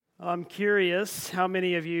I'm curious how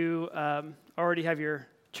many of you already have your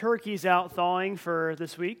turkeys out thawing for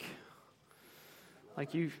this week?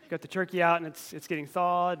 Like you've got the turkey out and it's getting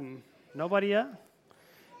thawed and nobody yet?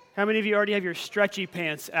 How many of you already have your stretchy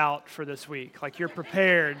pants out for this week? Like you're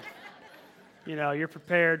prepared, you're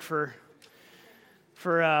prepared for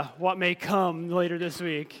what may come later this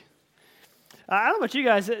week. I don't know about you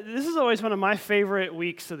guys, this is always one of my favorite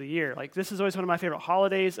weeks of the year. Like, this is always one of my favorite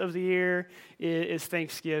holidays of the year is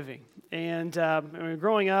Thanksgiving. And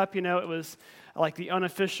growing up, it was like the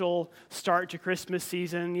unofficial start to Christmas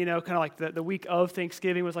season, kind of like the week of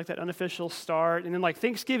Thanksgiving was like that unofficial start. And then like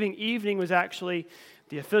Thanksgiving evening was actually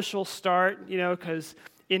the official start, because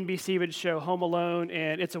NBC would show Home Alone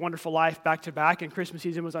and It's a Wonderful Life back to back, and Christmas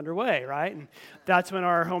season was underway, right? And that's when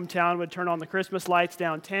our hometown would turn on the Christmas lights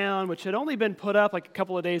downtown, which had only been put up like a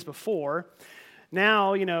couple of days before.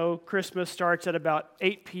 Now, Christmas starts at about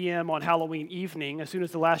 8 p.m. on Halloween evening. As soon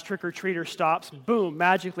as the last trick-or-treater stops, boom,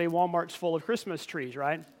 magically Walmart's full of Christmas trees,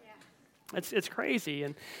 right? Yeah. It's crazy.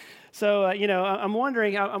 And so, I'm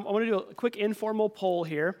wondering, I want to do a quick informal poll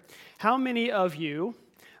here. How many of you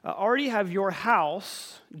already have your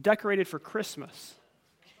house decorated for Christmas?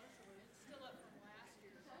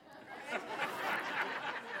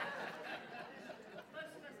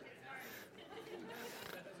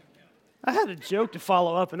 I had a joke to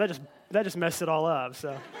follow up, and that just messed it all up.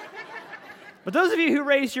 So, but those of you who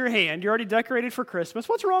raised your hand, you're already decorated for Christmas.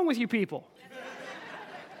 What's wrong with you people?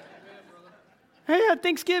 Hey, you had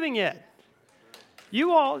Thanksgiving yet?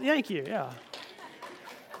 You all, thank you. Yeah.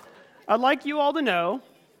 I'd like you all to know.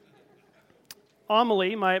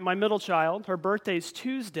 Amelie, my middle child, her birthday's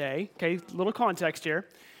Tuesday. Okay, little context here.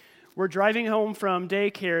 We're driving home from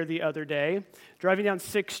daycare the other day, driving down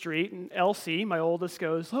 6th Street, and Elsie, my oldest,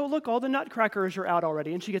 goes, "Oh, look, all the nutcrackers are out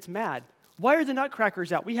already," and she gets mad. "Why are the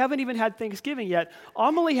nutcrackers out? We haven't even had Thanksgiving yet.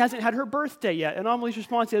 Amelie hasn't had her birthday yet." And Amelie's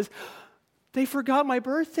response is, "They forgot my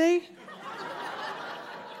birthday?"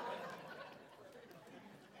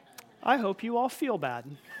 I hope you all feel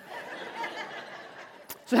bad.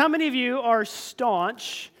 So how many of you are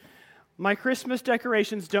staunch? My Christmas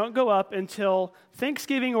decorations don't go up until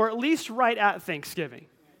Thanksgiving, or at least right at Thanksgiving.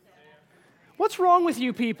 What's wrong with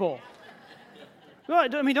you people? Well,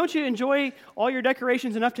 don't you enjoy all your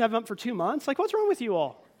decorations enough to have them up for 2 months? Like, what's wrong with you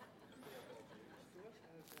all?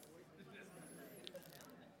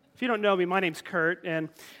 If you don't know me, my name's Kurt, and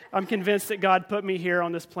I'm convinced that God put me here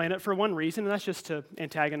on this planet for one reason, and that's just to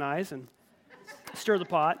antagonize and stir the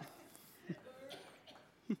pot.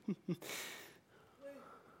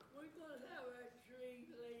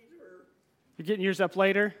 You're getting yours up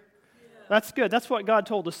later? Yeah. That's good. That's what God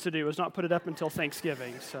told us to do, is not put it up until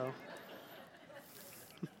Thanksgiving. So,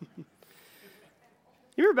 you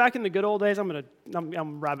remember back in the good old days?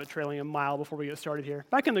 I'm rabbit trailing a mile before we get started here.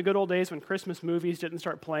 Back in the good old days when Christmas movies didn't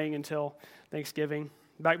start playing until Thanksgiving,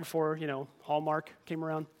 back before Hallmark came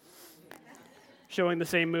around, showing the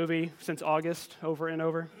same movie since August over and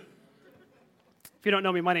over. If you don't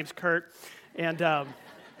know me, my name's Kurt, and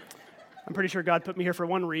I'm pretty sure God put me here for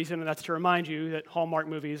one reason, and that's to remind you that Hallmark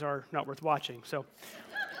movies are not worth watching. So,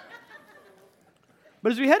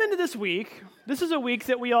 but as we head into this week, this is a week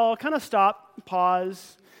that we all kind of stop,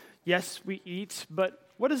 pause. Yes, we eat,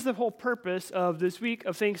 but what is the whole purpose of this week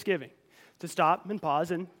of Thanksgiving? To stop and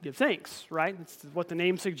pause and give thanks, right? That's what the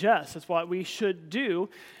name suggests. It's what we should do.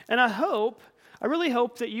 And I really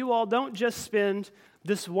hope that you all don't just spend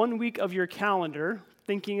this 1 week of your calendar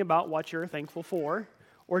thinking about what you're thankful for,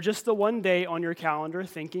 or just the one day on your calendar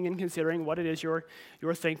thinking and considering what it is you're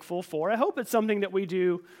thankful for. I hope it's something that we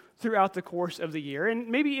do throughout the course of the year. And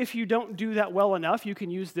maybe if you don't do that well enough, you can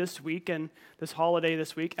use this week and this holiday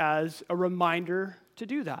this week as a reminder to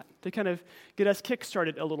do that, to kind of get us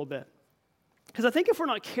kick-started a little bit. Because I think if we're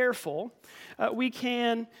not careful, we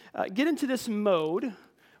can get into this mode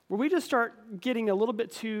where we just start getting a little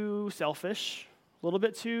bit too selfish, a little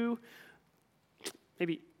bit too,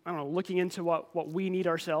 maybe, looking into what we need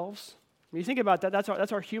ourselves. When you think about that,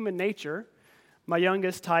 that's our human nature. My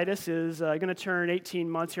youngest, Titus, is going to turn 18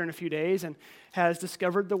 months here in a few days and has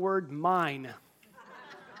discovered the word mine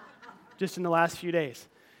just in the last few days.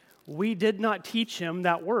 We did not teach him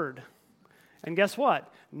that word. And guess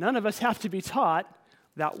what? None of us have to be taught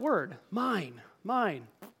that word, mine.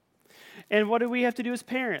 And what do we have to do as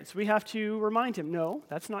parents? We have to remind him, no,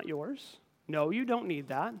 that's not yours. No, you don't need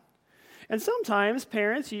that. And sometimes,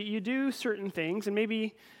 parents, you do certain things, and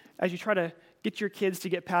maybe as you try to get your kids to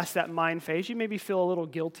get past that mind phase, you maybe feel a little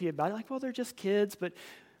guilty about it, like, well, they're just kids. But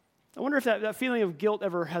I wonder if that feeling of guilt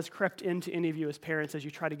ever has crept into any of you as parents as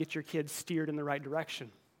you try to get your kids steered in the right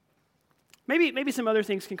direction. Maybe some other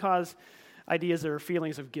things can cause ideas or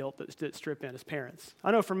feelings of guilt that strip in as parents.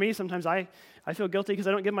 I know for me, sometimes I feel guilty because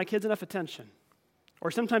I don't give my kids enough attention.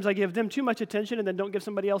 Or sometimes I give them too much attention and then don't give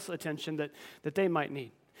somebody else attention that they might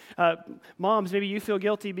need. Moms, maybe you feel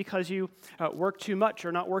guilty because you work too much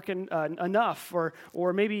or not working enough.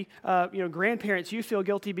 Or maybe, grandparents, you feel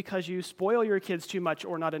guilty because you spoil your kids too much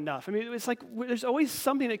or not enough. I mean, it's like there's always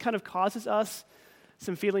something that kind of causes us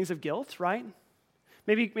some feelings of guilt, right?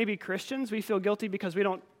 Maybe Christians, we feel guilty because we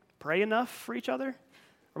don't pray enough for each other,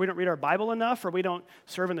 or we don't read our Bible enough, or we don't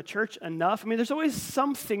serve in the church enough. I mean, there's always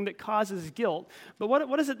something that causes guilt. But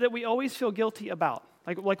what is it that we always feel guilty about?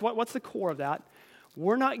 What's the core of that?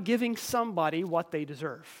 We're not giving somebody what they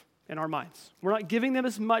deserve in our minds. We're not giving them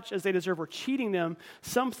as much as they deserve. We're cheating them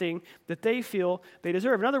something that they feel they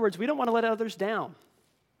deserve. In other words, we don't want to let others down.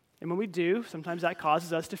 And when we do, sometimes that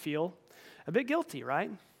causes us to feel a bit guilty,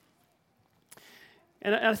 right?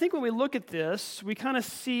 And I think when we look at this, we kind of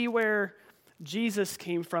see where Jesus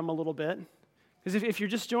came from a little bit. Because if you're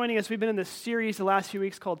just joining us, we've been in this series the last few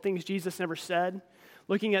weeks called Things Jesus Never Said,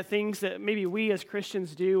 looking at things that maybe we as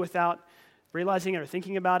Christians do without realizing it or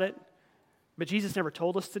thinking about it. But Jesus never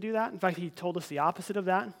told us to do that. In fact, he told us the opposite of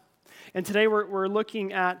that. And today we're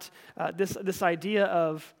looking at this idea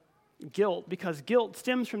of guilt, because guilt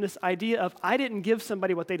stems from this idea of I didn't give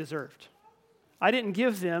somebody what they deserved. I didn't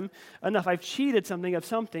give them enough. I've cheated something of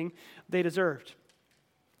something they deserved.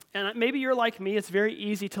 And maybe you're like me. It's very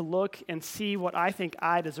easy to look and see what I think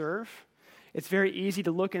I deserve. It's very easy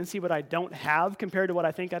to look and see what I don't have compared to what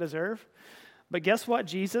I think I deserve. But guess what?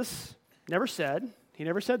 Jesus never said, he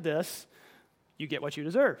never said this, you get what you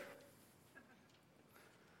deserve.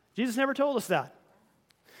 Jesus never told us that.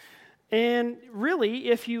 And really,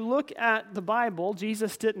 if you look at the Bible,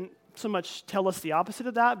 Jesus didn't so much tell us the opposite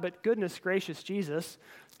of that, but goodness gracious, Jesus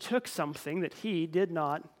took something that he did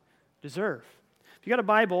not deserve. If you got a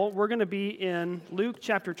Bible, we're going to be in Luke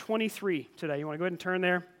chapter 23 today. You want to go ahead and turn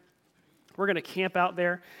there? We're going to camp out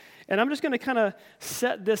there. And I'm just going to kind of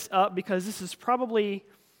set this up because this is probably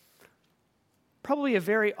a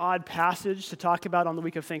very odd passage to talk about on the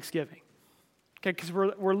week of Thanksgiving. Okay, because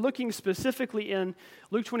we're looking specifically in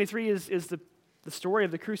Luke 23 is the story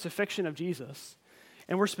of the crucifixion of Jesus.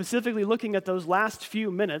 And we're specifically looking at those last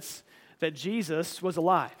few minutes that Jesus was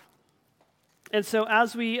alive. And so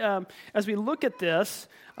as we look at this,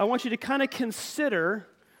 I want you to kind of consider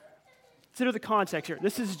the context here.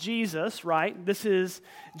 This is Jesus, right? This is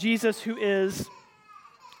Jesus who is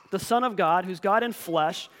the Son of God, who's God in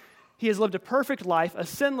flesh. He has lived a perfect life, a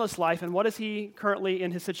sinless life, and what is he currently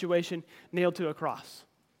in his situation? Nailed to a cross.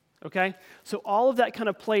 Okay? So all of that kind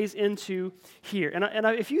of plays into here. And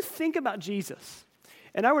if you think about Jesus,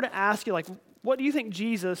 and I were to ask you, what do you think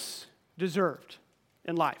Jesus deserved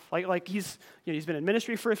in life? Like he's been in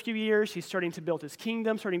ministry for a few years. He's starting to build his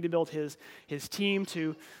kingdom, starting to build his team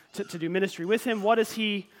to do ministry with him. What does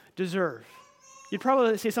he deserve? You'd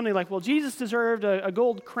probably say something like, well, Jesus deserved a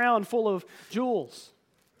gold crown full of jewels.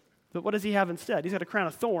 But what does he have instead? He's got a crown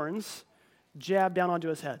of thorns jabbed down onto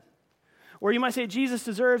his head. Or you might say Jesus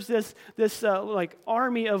deserves this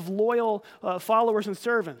army of loyal followers and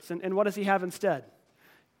servants. And what does he have instead?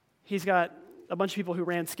 He's got a bunch of people who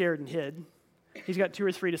ran scared and hid. He's got 2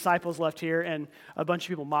 or 3 disciples left here and a bunch of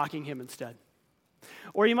people mocking him instead.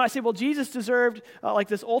 Or you might say, well, Jesus deserved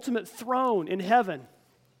this ultimate throne in heaven.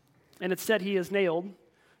 And instead he is nailed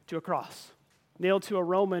to a cross. Nailed to a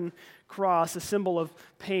Roman cross, a symbol of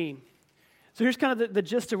pain. So here's kind of the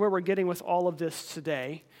gist of where we're getting with all of this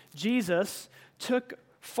today. Jesus took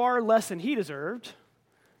far less than he deserved,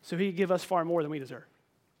 so he could give us far more than we deserve.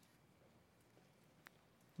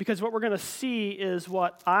 Because what we're going to see is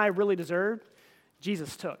what I really deserved,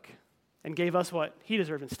 Jesus took and gave us what he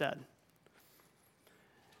deserved instead.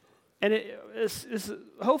 And it's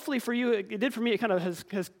hopefully for you, it did for me, it kind of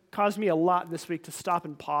has caused me a lot this week to stop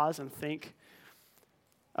and pause and think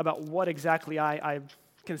about what exactly I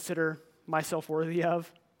consider myself worthy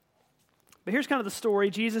of. But here's kind of the story.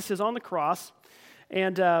 Jesus is on the cross,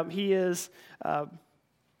 and he is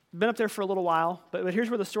been up there for a little while. But here's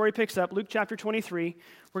where the story picks up. Luke chapter 23.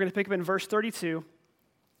 We're going to pick up in verse 32.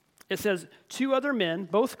 It says, 2 other men,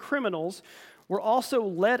 both criminals, were also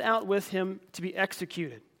led out with him to be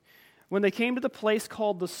executed. When they came to the place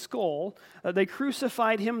called the Skull, they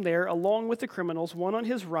crucified him there along with the criminals, one on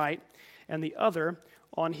his right and the other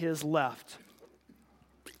on his left.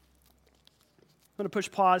 I'm going to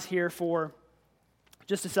push pause here for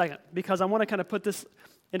just a second because I want to kind of put this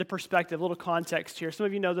into perspective, a little context here. Some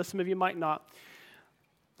of you know this, some of you might not.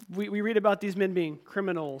 We read about these men being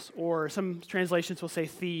criminals, or some translations will say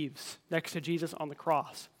thieves next to Jesus on the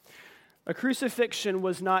cross. A crucifixion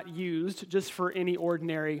was not used just for any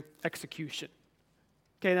ordinary execution.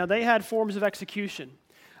 Okay, now they had forms of execution,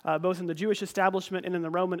 both in the Jewish establishment and in the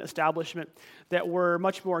Roman establishment, that were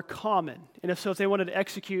much more common. And if they wanted to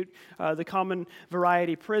execute the common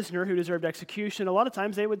variety prisoner who deserved execution, a lot of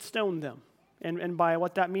times they would stone them. And by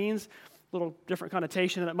what that means, a little different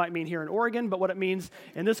connotation than it might mean here in Oregon, but what it means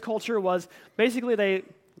in this culture was basically they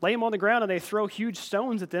lay them on the ground and they throw huge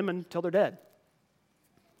stones at them until they're dead.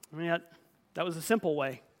 I mean, that was a simple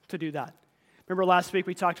way to do that. Remember last week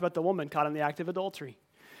we talked about the woman caught in the act of adultery.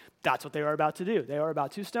 That's what they were about to do. They were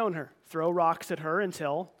about to stone her, throw rocks at her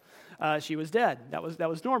until she was dead. That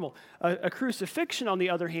was normal. A crucifixion, on the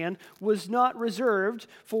other hand, was not reserved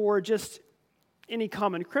for just any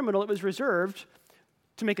common criminal. It was reserved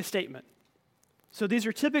to make a statement. So these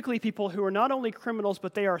are typically people who are not only criminals,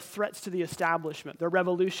 but they are threats to the establishment. They're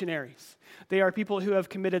revolutionaries. They are people who have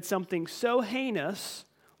committed something so heinous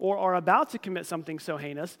or are about to commit something so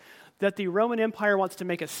heinous that the Roman Empire wants to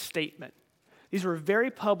make a statement. These were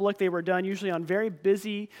very public. They were done usually on very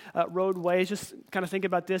busy roadways. Just kind of think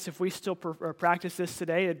about this. If we still practice this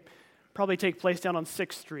today, it'd probably take place down on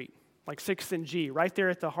 6th Street, like 6th and G, right there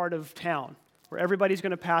at the heart of town, where everybody's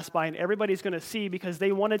going to pass by and everybody's going to see because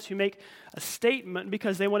they wanted to make a statement,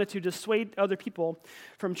 because they wanted to dissuade other people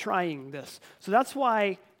from trying this. So that's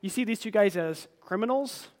why you see these two guys as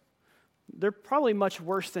criminals. They're probably much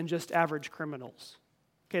worse than just average criminals.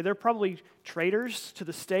 Okay, they're probably traitors to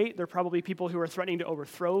the state. They're probably people who are threatening to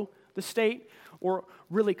overthrow the state or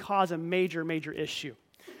really cause a major, major issue.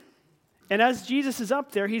 And as Jesus is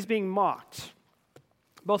up there, he's being mocked,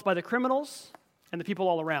 both by the criminals and the people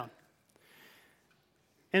all around.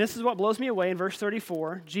 And this is what blows me away in verse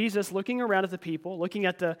 34. Jesus, looking around at the people, looking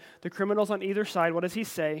at the criminals on either side, what does he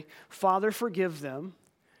say? Father, forgive them,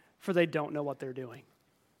 for they don't know what they're doing.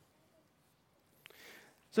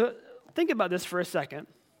 So think about this for a second.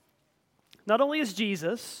 Not only is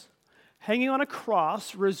Jesus hanging on a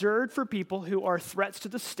cross reserved for people who are threats to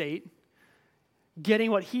the state, getting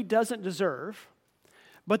what he doesn't deserve,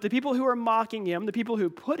 but the people who are mocking him, the people who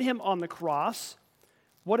put him on the cross,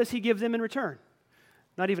 what does he give them in return?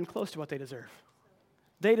 Not even close to what they deserve.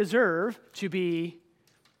 They deserve to be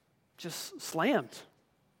just slammed.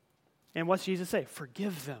 And what's Jesus say?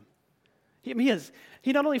 Forgive them. He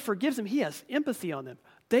not only forgives them, he has empathy on them.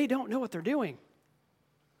 They don't know what they're doing.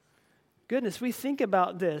 Goodness, we think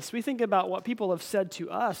about this. We think about what people have said to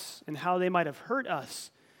us and how they might have hurt us.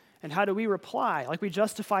 And how do we reply? Like we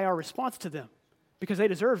justify our response to them because they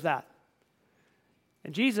deserve that.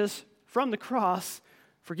 And Jesus, from the cross,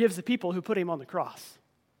 forgives the people who put him on the cross.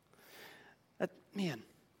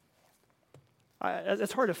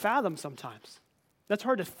 That's hard to fathom sometimes. That's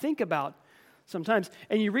hard to think about sometimes.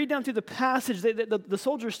 And you read down through the passage, the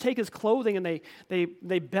soldiers take his clothing and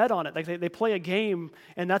they bet on it. Like they play a game,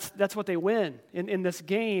 and that's what they win in this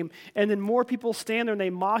game. And then more people stand there and they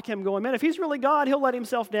mock him, going, man, if he's really God, he'll let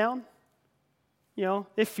himself down. You know,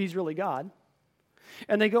 if he's really God.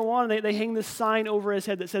 And they go on and they hang this sign over his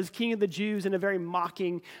head that says King of the Jews in a very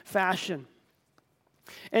mocking fashion.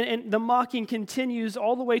 And the mocking continues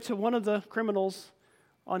all the way to one of the criminals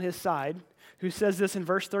on his side, who says this in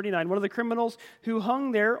verse 39. One of the criminals who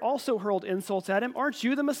hung there also hurled insults at him. Aren't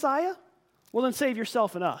you the Messiah? Well, then save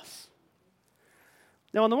yourself and us.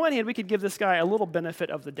 Now, on the one hand, we could give this guy a little benefit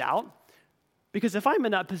of the doubt, because if I'm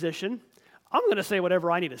in that position, I'm going to say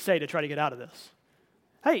whatever I need to say to try to get out of this.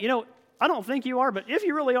 Hey, I don't think you are, but if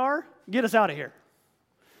you really are, get us out of here.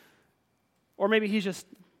 Or maybe he's just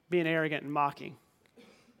being arrogant and mocking.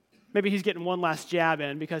 Maybe he's getting one last jab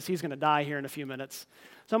in because he's going to die here in a few minutes.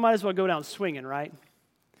 So I might as well go down swinging, right?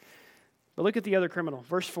 But look at the other criminal.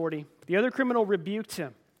 Verse 40. The other criminal rebuked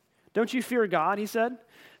him. Don't you fear God, he said,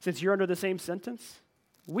 since you're under the same sentence?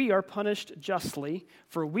 We are punished justly,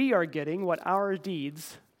 for we are getting what our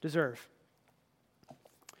deeds deserve.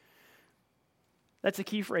 That's a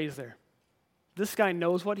key phrase there. This guy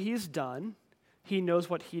knows what he's done. He knows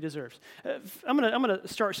what he deserves. I'm gonna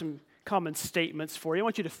start some common statements for you. I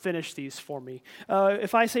want you to finish these for me.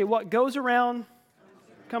 If I say what goes around,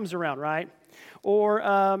 comes around, right? Or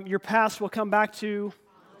your past will come back to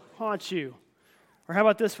haunt you. Or how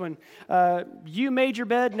about this one? You made your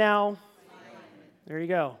bed, now. There you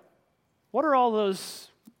go. What are all those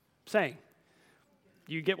saying?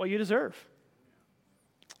 You get what you deserve.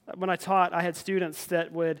 When I taught, I had students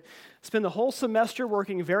that would spend the whole semester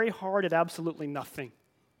working very hard at absolutely nothing.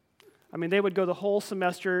 I mean, they would go the whole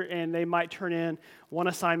semester and they might turn in one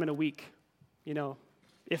assignment a week,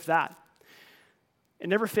 if that. It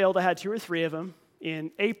never failed. I had 2 or 3 of them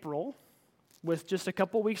in April with just a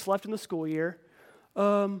couple weeks left in the school year.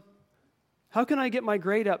 I How can I get my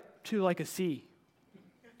grade up to like a C?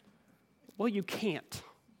 Well, you can't.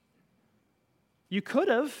 You could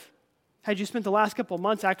have, had you spent the last couple of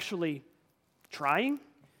months actually trying,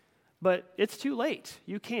 but it's too late.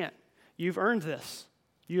 You can't. You've earned this.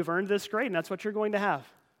 You've earned this grade, and that's what you're going to have.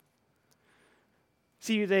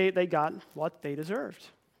 See, they got what they deserved.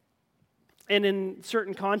 And in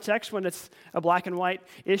certain contexts, when it's a black and white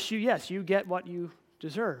issue, yes, you get what you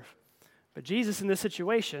deserve. But Jesus, in this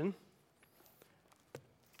situation,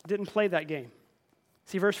 didn't play that game.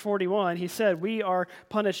 See, verse 41, he said, we are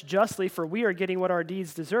punished justly, for we are getting what our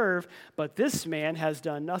deeds deserve, but this man has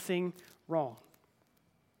done nothing wrong.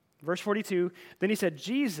 Verse 42, then he said,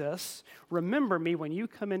 Jesus, remember me when you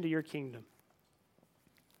come into your kingdom.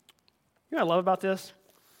 You know what I love about this?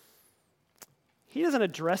 He doesn't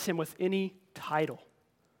address him with any title.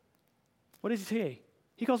 What does he say?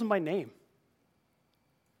 He calls him by name.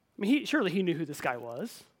 I mean, surely he knew who this guy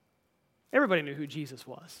was. Everybody knew who Jesus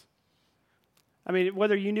was. I mean,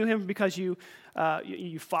 whether you knew him because you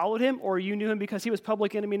followed him or you knew him because he was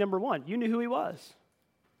public enemy number one, you knew who he was.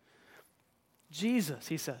 Jesus,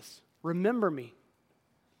 he says, remember me.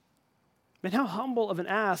 Man, how humble of an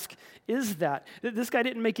ask is that? This guy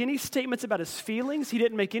didn't make any statements about his feelings. He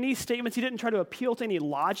didn't make any statements. He didn't try to appeal to any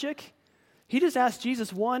logic. He just asked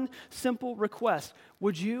Jesus one simple request.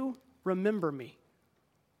 Would you remember me?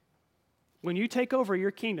 When you take over your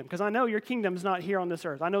kingdom, because I know your kingdom's not here on this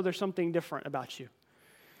earth. I know there's something different about you.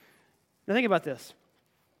 Now think about this.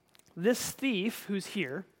 This thief who's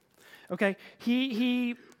here, okay,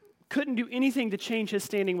 he couldn't do anything to change his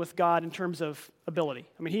standing with God in terms of ability.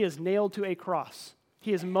 I mean, he is nailed to a cross.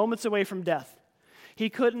 He is moments away from death. He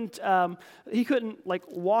couldn't like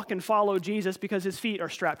walk and follow Jesus because his feet are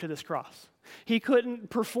strapped to this cross. He couldn't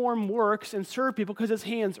perform works and serve people because his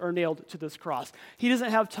hands are nailed to this cross. He doesn't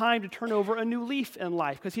have time to turn over a new leaf in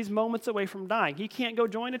life because he's moments away from dying. He can't go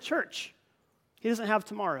join a church. He doesn't have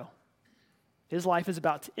tomorrow. His life is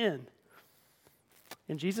about to end.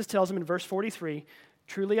 And Jesus tells him in verse 43,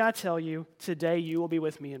 truly I tell you, today you will be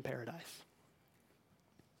with me in paradise.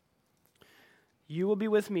 You will be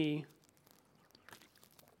with me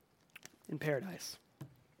in paradise.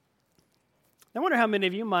 I wonder how many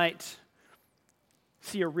of you might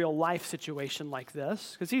see a real life situation like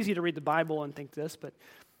this, because it's easy to read the Bible and think this, but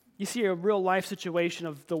you see a real life situation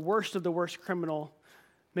of the worst criminal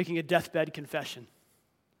making a deathbed confession.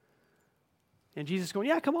 And Jesus going,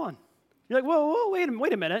 yeah, come on. You're like, whoa,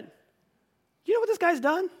 wait a minute. You know what this guy's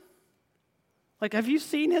done? Like, have you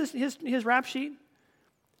seen his rap sheet?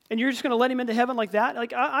 And you're just going to let him into heaven like that?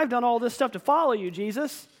 Like, I've done all this stuff to follow you,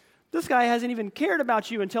 Jesus. This guy hasn't even cared about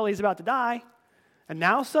you until he's about to die. And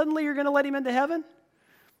now suddenly you're going to let him into heaven?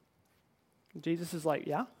 Jesus is like,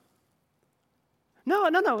 yeah.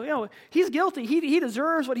 No, he's guilty. He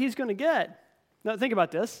deserves what he's going to get. Now, think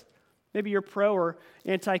about this. Maybe you're pro or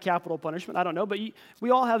anti-capital punishment. I don't know. But we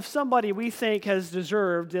all have somebody we think has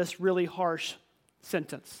deserved this really harsh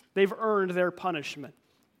sentence. They've earned their punishment.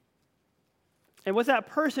 And with that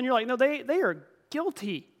person, you're like, no, they are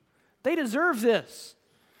guilty. They deserve this.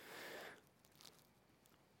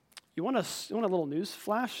 You want a little news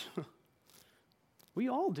flash? We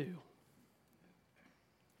all do.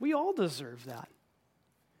 We all deserve that.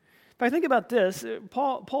 If I think about this,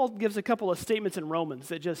 Paul gives a couple of statements in Romans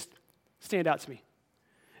that just stand out to me.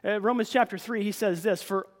 Romans chapter 3, he says this,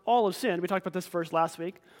 for all have sinned. We talked about this verse last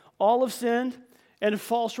week. All have sinned and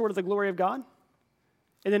fall short of the glory of God.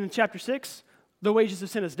 And then in chapter 6, the wages of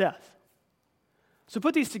sin is death. So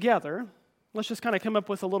put these together. Let's just kind of come up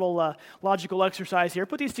with a little logical exercise here.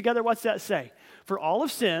 Put these together. What's that say? For all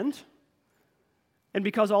have sinned, and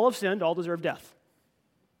because all have sinned, all deserve death.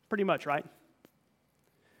 Pretty much, right?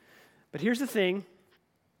 But here's the thing.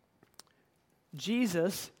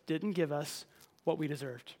 Jesus didn't give us what we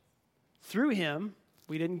deserved. Through him,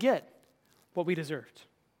 we didn't get what we deserved.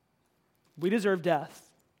 We deserve death.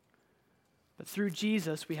 But through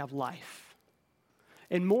Jesus, we have life.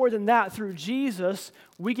 And more than that, through Jesus,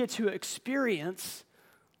 we get to experience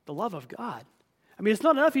the love of God. I mean, it's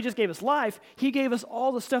not enough he just gave us life. He gave us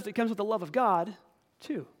all the stuff that comes with the love of God,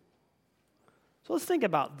 too. So let's think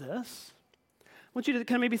about this. I want you to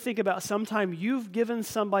kind of maybe think about sometime you've given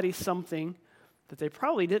somebody something that they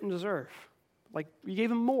probably didn't deserve. Like you gave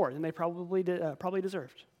them more than they probably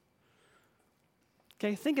deserved.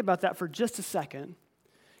 Okay, think about that for just a second,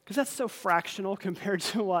 because that's so fractional compared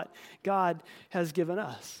to what God has given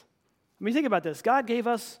us. I mean, think about this. God gave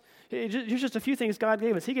us, here's just a few things God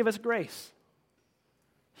gave us. He gave us grace.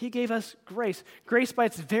 He gave us grace. Grace, by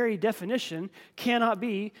its very definition, cannot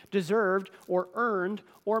be deserved or earned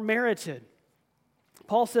or merited.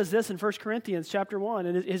 Paul says this in 1 Corinthians chapter 1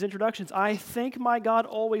 in his introductions, I thank my God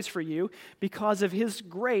always for you because of his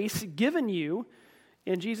grace given you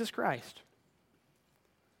in Jesus Christ.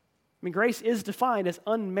 I mean, grace is defined as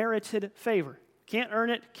unmerited favor. Can't earn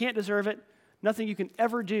it, can't deserve it, nothing you can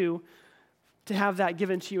ever do to have that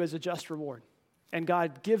given to you as a just reward. And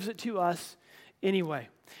God gives it to us anyway.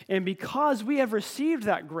 And because we have received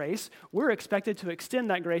that grace, we're expected to extend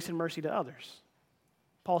that grace and mercy to others.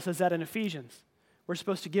 Paul says that in Ephesians. We're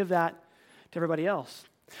supposed to give that to everybody else.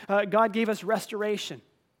 God gave us restoration.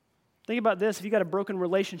 Think about this. If you got a broken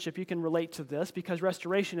relationship, you can relate to this because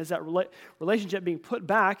restoration is that relationship being put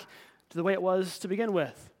back to the way it was to begin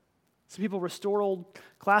with. Some people restore old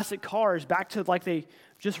classic cars back to like they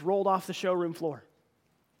just rolled off the showroom floor.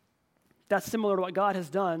 That's similar to what God has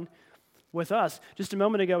done with us. Just a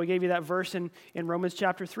moment ago, we gave you that verse in Romans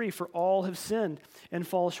chapter 3, for all have sinned and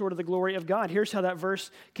fall short of the glory of God. Here's how that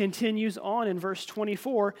verse continues on in verse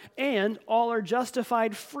 24, and all are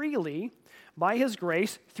justified freely by his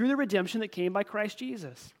grace through the redemption that came by Christ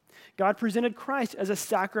Jesus. God presented Christ as a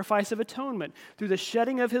sacrifice of atonement through the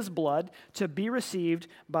shedding of his blood to be received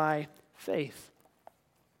by faith.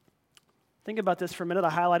 Think about this for a minute. I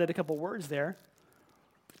highlighted a couple words there.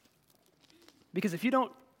 Because if you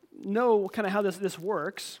don't know kind of how this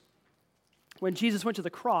works, when Jesus went to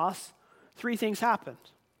the cross, 3 things happened.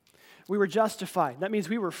 We were justified. That means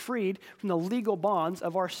we were freed from the legal bonds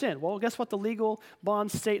of our sin. Well, guess what the legal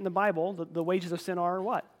bonds state in the Bible? The wages of sin are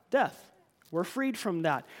what? Death. We're freed from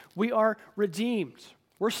that. We are redeemed.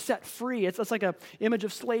 We're set free. It's like an image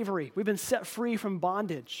of slavery. We've been set free from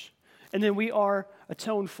bondage. And then we are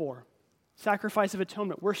atoned for. Sacrifice of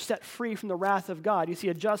atonement. We're set free from the wrath of God. You see,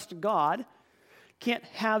 a just God can't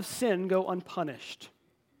have sin go unpunished.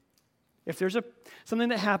 If there's something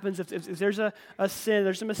that happens, if there's a sin,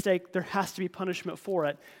 there's a mistake, there has to be punishment for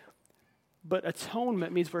it. But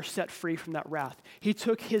atonement means we're set free from that wrath. He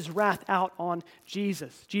took his wrath out on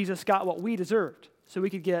Jesus. Jesus got what we deserved, so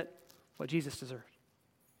we could get what Jesus deserved.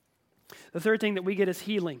 The third thing that we get is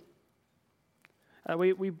healing.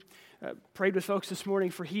 We prayed with folks this morning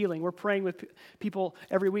for healing. We're praying with people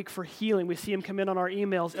every week for healing. We see them come in on our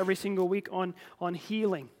emails every single week on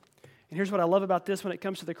healing. And here's what I love about this when it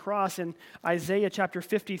comes to the cross. In Isaiah chapter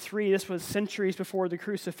 53, this was centuries before the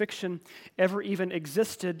crucifixion ever even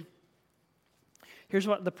existed. Here's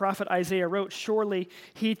what the prophet Isaiah wrote. Surely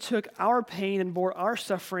he took our pain and bore our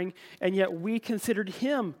suffering, and yet we considered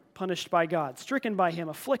him punished by God, stricken by him,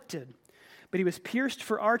 afflicted. But he was pierced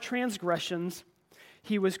for our transgressions.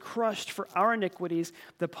 He was crushed for our iniquities.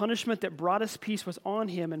 The punishment that brought us peace was on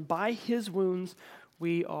him, and by his wounds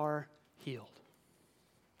we are healed.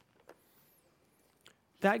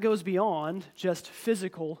 That goes beyond just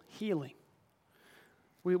physical healing.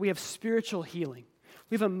 We have spiritual healing.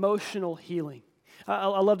 We have emotional healing. I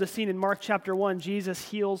love the scene in Mark chapter 1. Jesus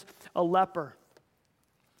heals a leper.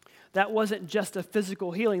 That wasn't just a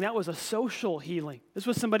physical healing. That was a social healing. This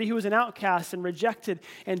was somebody who was an outcast and rejected,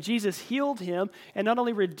 and Jesus healed him and not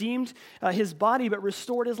only redeemed his body, but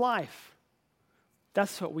restored his life.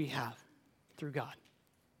 That's what we have through God.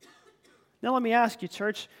 Now let me ask you,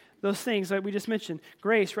 church, those things that we just mentioned,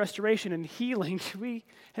 grace, restoration, and healing,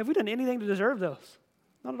 have we done anything to deserve those?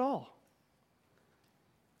 Not at all.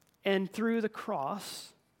 And through the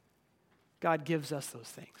cross, God gives us those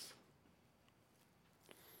things.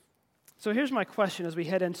 So here's my question as we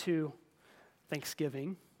head into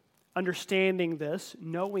Thanksgiving. Understanding this,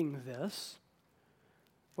 knowing this,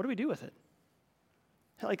 what do we do with it?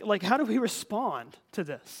 Like how do we respond to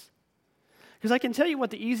this? Because I can tell you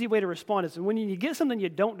what the easy way to respond is. And when you get something you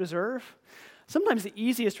don't deserve, sometimes the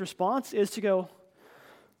easiest response is to go,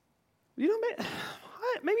 maybe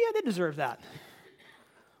I did deserve that.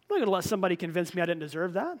 I'm not going to let somebody convince me I didn't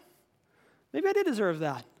deserve that. Maybe I did deserve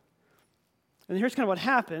that. And here's kind of what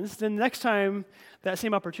happens. Then the next time that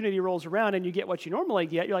same opportunity rolls around and you get what you normally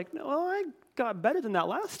get, you're like, no, well, I got better than that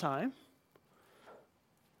last time.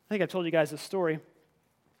 I think I've told you guys this story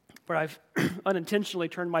where I've unintentionally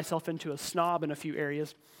turned myself into a snob in a few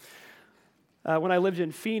areas. When I lived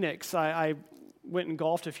in Phoenix, I went and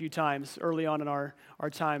golfed a few times early on in our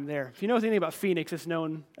time there. If you know anything about Phoenix, it's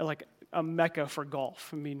known as like a mecca for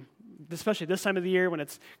golf. I mean, especially this time of the year when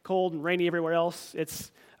it's cold and rainy everywhere else,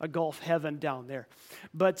 it's a golf heaven down there.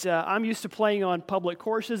 But I'm used to playing on public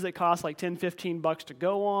courses that cost like $10, $15 to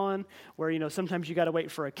go on, where, sometimes you got to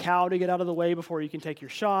wait for a cow to get out of the way before you can take your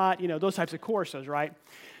shot, those types of courses, right?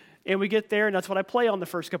 And we get there, and that's what I play on the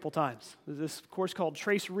first couple times. There's this course called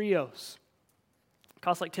Tres Rios. It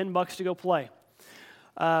costs like $10 to go play.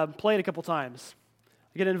 Play it a couple times.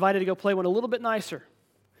 I get invited to go play one a little bit nicer.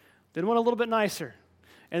 Then one a little bit nicer.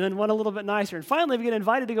 and then one a little bit nicer. And finally, we get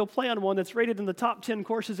invited to go play on one that's rated in the top 10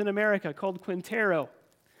 courses in America called Quintero.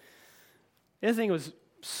 This thing was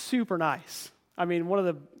super nice. I mean, one of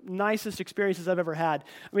the nicest experiences I've ever had.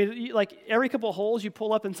 I mean, like every couple of holes you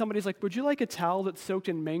pull up and somebody's like, would you like a towel that's soaked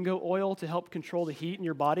in mango oil to help control the heat in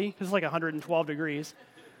your body? Because it's like 112 degrees.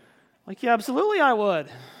 Like, yeah, absolutely I would.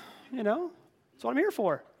 You know, that's what I'm here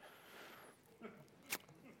for.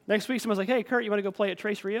 Next week, someone's like, hey, Kurt, you want to go play at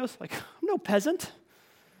Tres Rios? Like, I'm no peasant.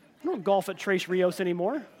 I don't golf at Tres Rios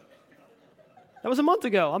anymore. That was a month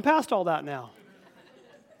ago. I'm past all that now.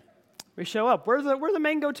 We show up. Where are the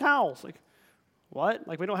mango towels? Like, what?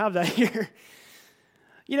 Like, we don't have that here.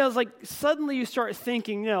 You know, it's like suddenly you start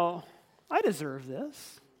thinking, I deserve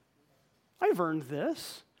this. I've earned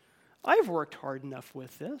this. I've worked hard enough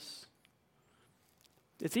with this.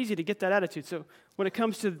 It's easy to get that attitude. So when it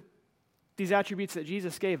comes to these attributes that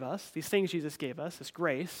Jesus gave us, these things Jesus gave us, this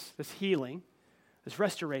grace, this healing, this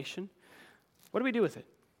restoration, what do we do with it?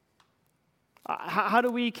 How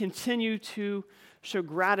do we continue to show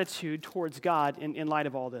gratitude towards God in light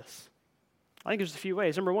of all this? I think there's a few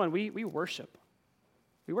ways. Number one, we worship.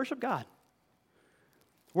 We worship God.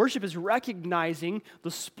 Worship is recognizing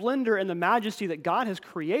the splendor and the majesty that God has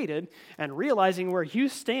created and realizing where you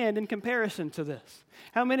stand in comparison to this.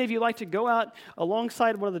 How many of you like to go out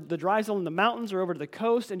alongside one of the drives on the mountains or over to the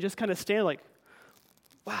coast and just kind of stand like,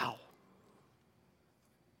 wow.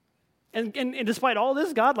 And despite all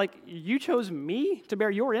this, God, like, you chose me to bear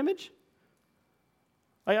your image?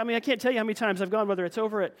 I mean, I can't tell you how many times I've gone, whether it's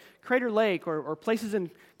over at Crater Lake or places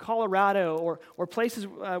in Colorado or places,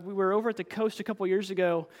 we were over at the coast a couple years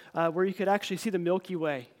ago where you could actually see the Milky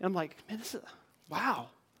Way. And I'm like, man, this is, wow.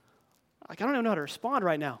 Like, I don't even know how to respond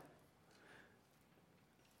right now.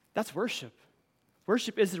 That's worship.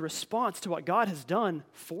 Worship is the response to what God has done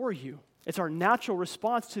for you. It's our natural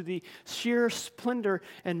response to the sheer splendor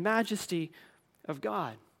and majesty of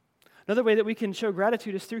God. Another way that we can show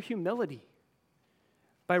gratitude is through humility.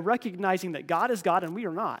 By recognizing that God is God and we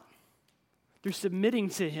are not. Through submitting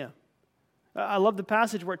to Him. I love the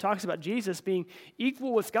passage where it talks about Jesus being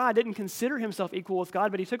equal with God, didn't consider Himself equal with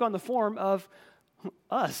God, but He took on the form of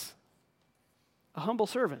us, a humble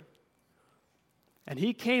servant. And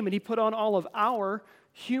He came and He put on all of our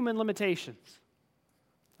human limitations.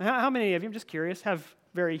 How many of you, I'm just curious, have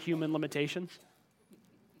very human limitations?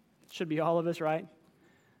 Should be all of us, right?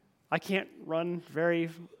 I can't run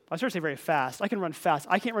I sort of say very fast. I can run fast.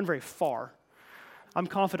 I can't run very far. I'm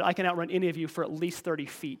confident I can outrun any of you for at least 30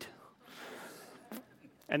 feet.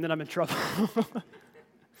 And then I'm in trouble.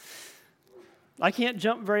 I can't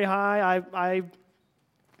jump very high. I've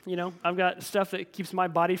got stuff that keeps my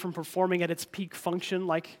body from performing at its peak function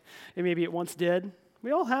like maybe it once did.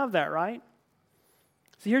 We all have that, right?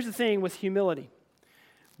 So here's the thing with humility.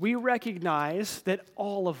 We recognize that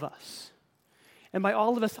all of us, and by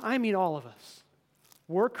all of us, I mean all of us,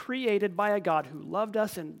 were created by a God who loved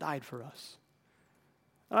us and died for us.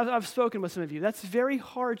 I've spoken with some of you. That's very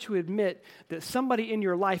hard to admit that somebody in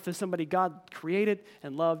your life is somebody God created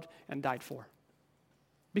and loved and died for.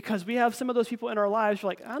 Because we have some of those people in our lives who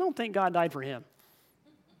are like, I don't think God died for him.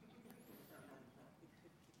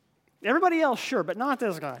 Everybody else, sure, but not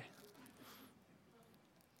this guy.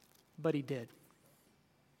 But He did.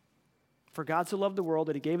 For God so loved the world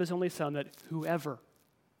that He gave His only Son, that whoever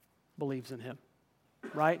believes in Him,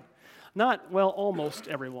 right? Not, almost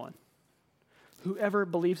everyone. Whoever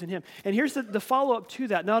believes in Him. And here's the follow-up to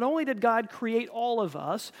that. Not only did God create all of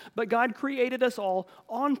us, but God created us all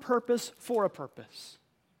on purpose for a purpose.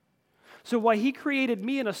 So while He created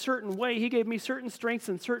me in a certain way, He gave me certain strengths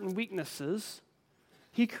and certain weaknesses,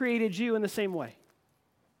 He created you in the same way.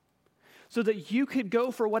 So that you could go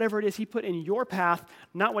for whatever it is He put in your path,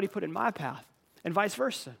 not what He put in my path, and vice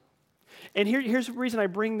versa. And here's the reason I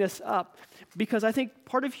bring this up, because I think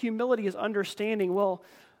part of humility is understanding,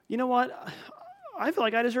 you know what? I feel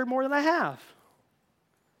like I deserve more than I have.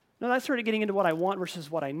 No, that started getting into what I want versus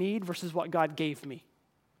what I need versus what God gave me.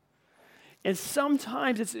 And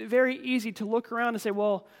sometimes it's very easy to look around and say,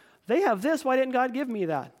 they have this, why didn't God give me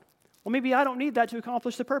that? Well, maybe I don't need that to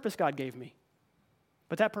accomplish the purpose God gave me.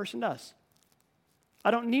 But that person does. I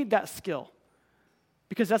don't need that skill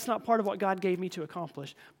because that's not part of what God gave me to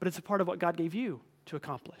accomplish, but it's a part of what God gave you to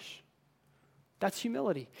accomplish. That's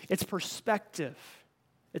humility. It's perspective.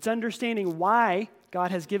 It's understanding why God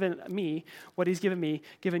has given me what He's given me,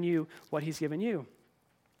 given you what He's given you.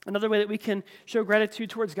 Another way that we can show gratitude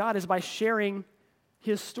towards God is by sharing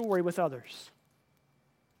His story with others.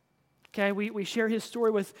 Okay, we share His story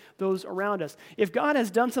with those around us. If God has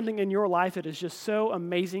done something in your life that is just so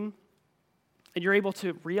amazing, and you're able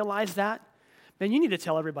to realize that, then you need to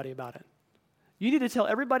tell everybody about it. You need to tell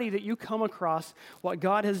everybody that you come across what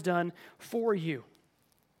God has done for you.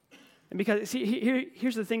 And because, see,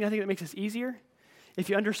 here's the thing I think that makes this easier. If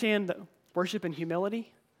you understand the worship and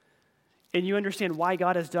humility, and you understand why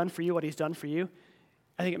God has done for you what he's done for you,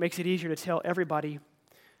 I think it makes it easier to tell everybody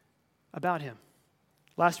about him.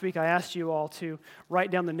 Last week, I asked you all to write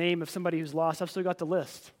down the name of somebody who's lost. I've still got the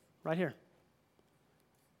list right here.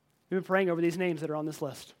 We've been praying over these names that are on this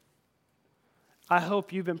list. I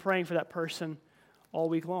hope you've been praying for that person all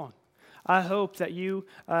week long. I hope that you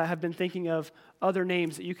have been thinking of other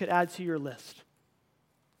names that you could add to your list.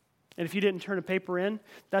 And if you didn't turn a paper in,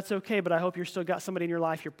 that's okay, but I hope you've still got somebody in your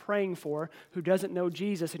life you're praying for who doesn't know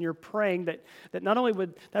Jesus, and you're praying that not only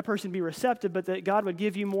would that person be receptive, but that God would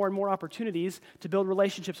give you more and more opportunities to build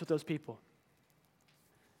relationships with those people.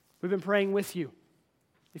 We've been praying with you.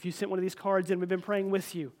 If you sent one of these cards in, we've been praying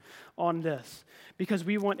with you on this because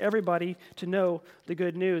we want everybody to know the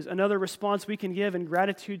good news. Another response we can give in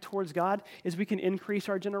gratitude towards God is we can increase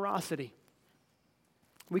our generosity.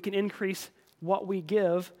 We can increase what we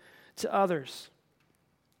give to others.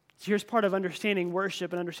 So here's part of understanding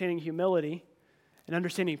worship and understanding humility and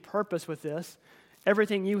understanding purpose with this.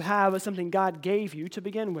 Everything you have is something God gave you to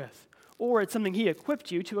begin with, or it's something he equipped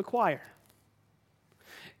you to acquire.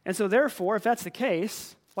 And so therefore, if that's the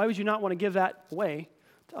case, why would you not want to give that away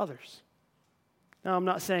to others? Now, I'm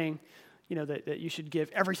not saying, that you should give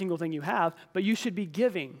every single thing you have, but you should be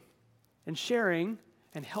giving and sharing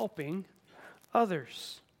and helping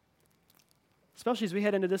others. Especially as we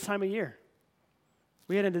head into this time of year.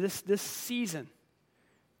 We head into this season.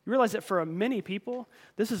 You realize that for many people,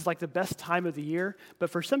 this is like the best time of the year, but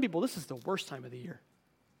for some people, this is the worst time of the year.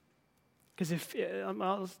 Because I'm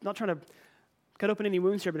not trying to cut open any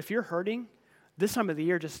wounds here, but if you're hurting, this time of the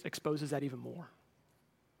year just exposes that even more.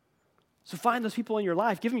 So find those people in your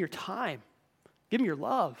life. Give them your time. Give them your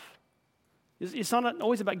love. It's not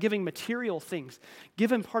always about giving material things. Give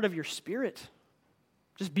them part of your spirit.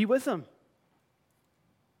 Just be with them.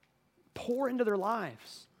 Pour into their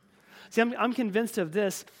lives. See, I'm convinced of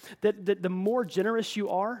this, that the more generous you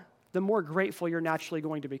are, the more grateful you're naturally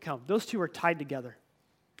going to become. Those two are tied together.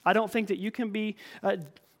 I don't think that you can be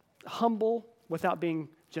humble without being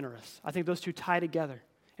generous. I think those two tie together.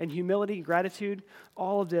 And humility, gratitude,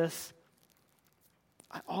 all of this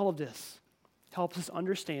helps us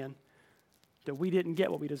understand that we didn't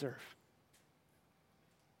get what we deserve.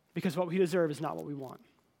 Because what we deserve is not what we want.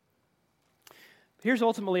 Here's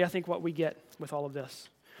ultimately, I think, what we get with all of this.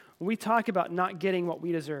 When we talk about not getting what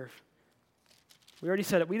we deserve, we already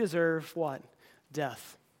said it, we deserve what?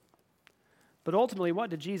 Death. But ultimately,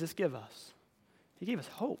 what did Jesus give us? He gave us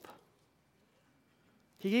hope.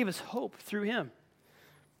 He gave us hope through him.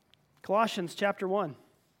 Colossians chapter 1,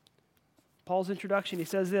 Paul's introduction, he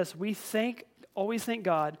says this, we always thank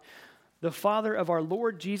God, the Father of our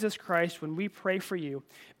Lord Jesus Christ, when we pray for you,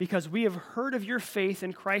 because we have heard of your faith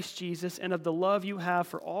in Christ Jesus and of the love you have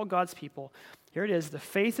for all God's people. Here it is, the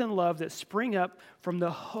faith and love that spring up from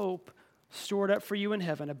the hope stored up for you in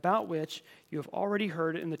heaven, about which you have already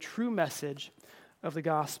heard in the true message of the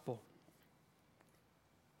gospel.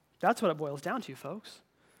 That's what it boils down to, folks.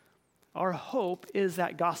 Our hope is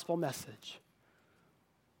that gospel message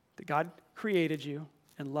that God created you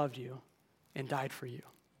and loved you and died for you.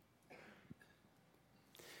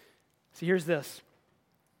 See, here's this.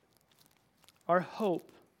 Our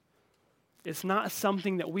hope is not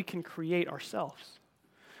something that we can create ourselves.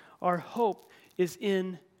 Our hope is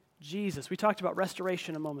in Jesus. We talked about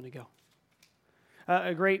restoration a moment ago.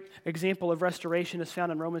 A great example of restoration is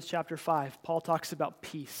found in Romans chapter 5. Paul talks about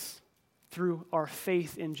peace. Through our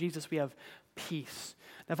faith in Jesus, we have peace.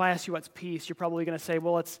 Now, if I ask you what's peace, you're probably going to say,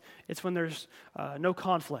 well, it's when there's no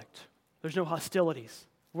conflict. There's no hostilities.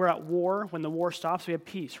 We're at war. When the war stops, we have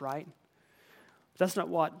peace, right? But that's not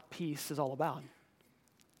what peace is all about.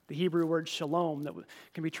 The Hebrew word shalom that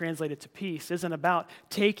can be translated to peace isn't about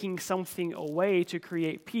taking something away to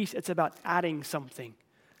create peace. It's about adding something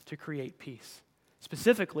to create peace.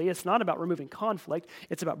 Specifically, it's not about removing conflict.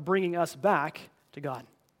 It's about bringing us back to God.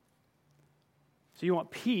 So you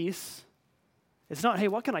want peace. It's not, hey,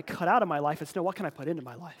 what can I cut out of my life? It's no, what can I put into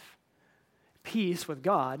my life? Peace with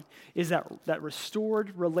God is that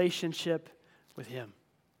restored relationship with him.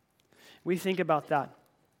 We think about that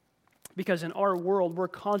because in our world, we're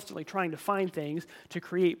constantly trying to find things to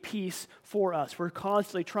create peace for us. We're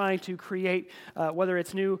constantly trying to create, whether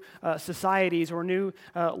it's new societies or new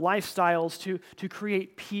lifestyles, to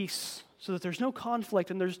create peace so that there's no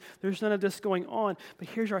conflict and there's none of this going on. But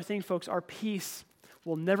here's our thing, folks. Our peace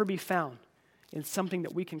will never be found in something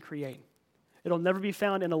that we can create. It'll never be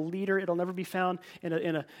found in a leader. It'll never be found in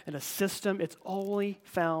a system. It's only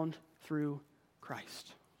found through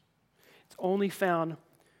Christ. It's only found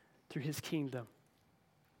through his kingdom.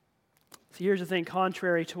 So here's the thing,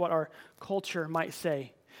 contrary to what our culture might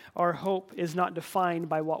say, our hope is not defined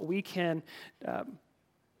by what we can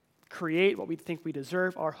create, what we think we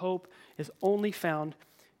deserve. Our hope is only found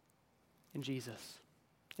in Jesus.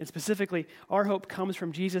 And specifically, our hope comes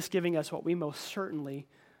from Jesus giving us what we most certainly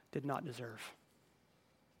did not deserve.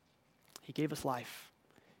 He gave us life.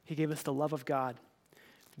 He gave us the love of God.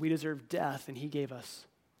 We deserve death, and he gave us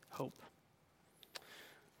hope.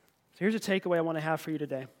 So here's a takeaway I want to have for you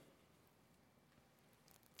today.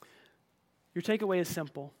 Your takeaway is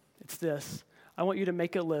simple. It's this. I want you to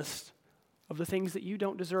make a list of the things that you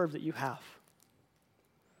don't deserve that you have.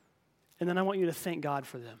 And then I want you to thank God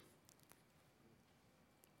for them.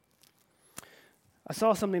 I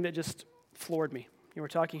saw something that just floored me. We're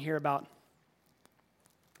talking here about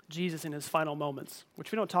Jesus in his final moments,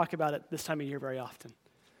 which we don't talk about at this time of year very often.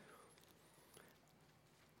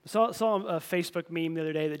 I saw a Facebook meme the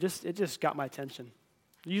other day that just got my attention.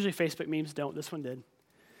 Usually Facebook memes don't. This one did.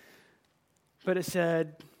 But it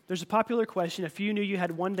said, there's a popular question, if you knew you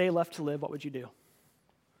had one day left to live, what would you do?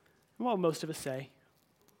 And what would most of us say?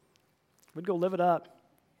 We'd go live it up.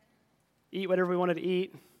 Eat whatever we wanted to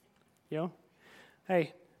eat. You know?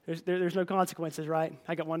 Hey, there's no consequences, right?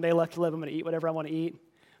 I got one day left to live. I'm going to eat whatever I want to eat.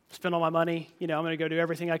 Spend all my money. I'm going to go do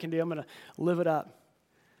everything I can do. I'm going to live it up.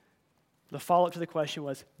 The follow-up to the question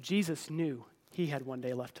was, Jesus knew he had one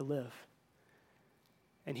day left to live.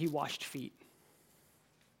 And he washed feet.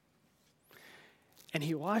 And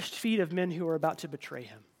he washed feet of men who were about to betray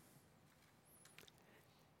him.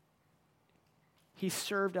 He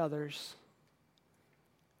served others.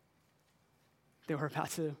 They were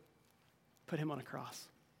about to put him on a cross.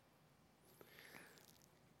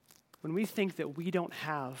 When we think that we don't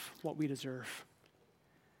have what we deserve,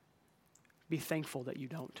 be thankful that you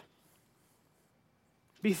don't.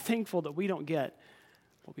 Be thankful that we don't get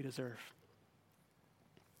what we deserve.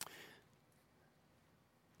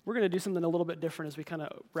 We're going to do something a little bit different as we kind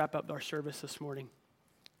of wrap up our service this morning.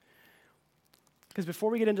 Because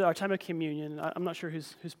before we get into our time of communion, I'm not sure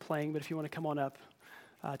who's playing, but if you want to come on up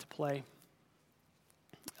to play,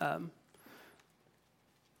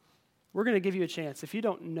 we're going to give you a chance. If you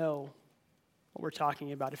don't know what we're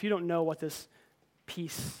talking about, if you don't know what this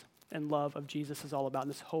peace and love of Jesus is all about,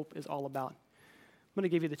 and this hope is all about, I'm going to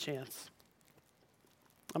give you the chance.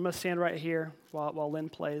 I'm going to stand right here while Lynn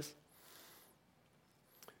plays.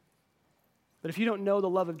 But if you don't know the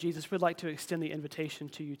love of Jesus, we'd like to extend the invitation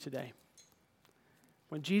to you today.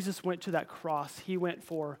 When Jesus went to that cross, he went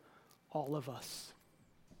for all of us.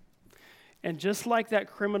 And just like that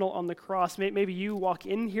criminal on the cross, maybe you walk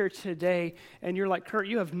in here today and you're like, Kurt,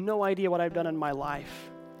 you have no idea what I've done in my life.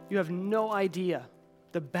 You have no idea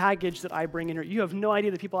the baggage that I bring in here. You have no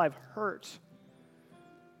idea the people I've hurt.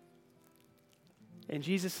 And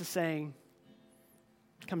Jesus is saying,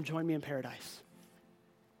 come join me in paradise.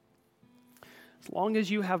 As long as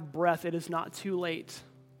you have breath, it is not too late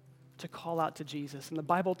to call out to Jesus. And the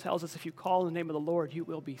Bible tells us if you call in the name of the Lord, you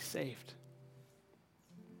will be saved.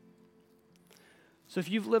 So if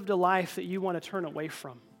you've lived a life that you want to turn away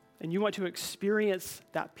from, and you want to experience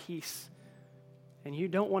that peace, and you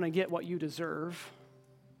don't want to get what you deserve,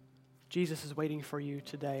 Jesus is waiting for you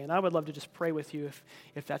today. And I would love to just pray with you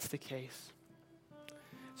if that's the case.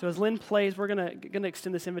 So as Lynn plays, we're going to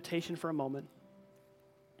extend this invitation for a moment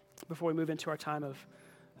before we move into our time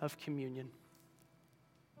of communion.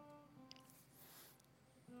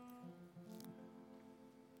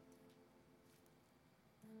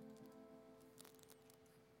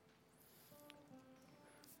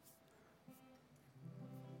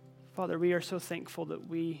 Father, we are so thankful that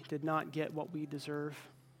we did not get what we deserve.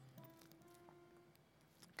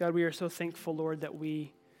 God, we are so thankful, Lord, that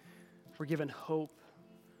we were given hope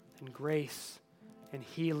and grace and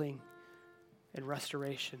healing and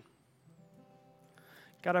restoration.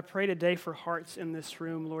 God, I pray today for hearts in this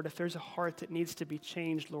room, Lord. If there's a heart that needs to be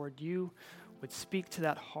changed, Lord, you would speak to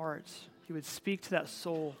that heart. You would speak to that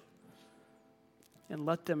soul and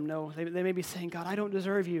let them know. They may be saying, God, I don't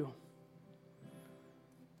deserve you.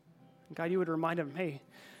 And God, you would remind them, hey,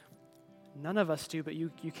 none of us do, but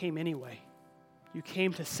you came anyway. You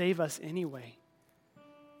came to save us anyway.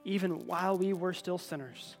 Even while we were still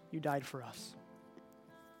sinners, you died for us.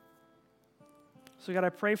 So God, I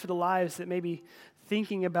pray for the lives that may be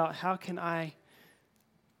thinking about how can I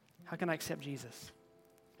accept Jesus?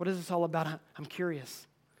 What is this all about? I'm curious.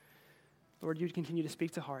 Lord, you would continue to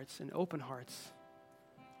speak to hearts and open hearts.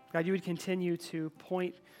 God, you would continue to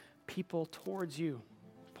point people towards you,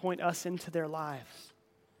 point us into their lives.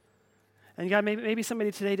 And God, maybe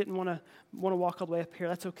somebody today didn't want to walk all the way up here.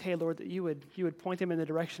 That's okay, Lord, that you would point them in the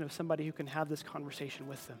direction of somebody who can have this conversation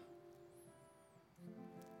with them.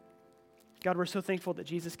 God, we're so thankful that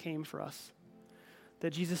Jesus came for us, that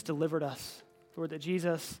Jesus delivered us, Lord, that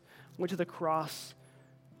Jesus went to the cross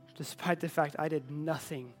despite the fact I did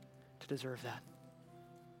nothing to deserve that.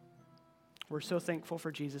 We're so thankful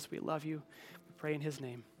for Jesus. We love you. We pray in his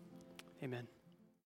name. Amen.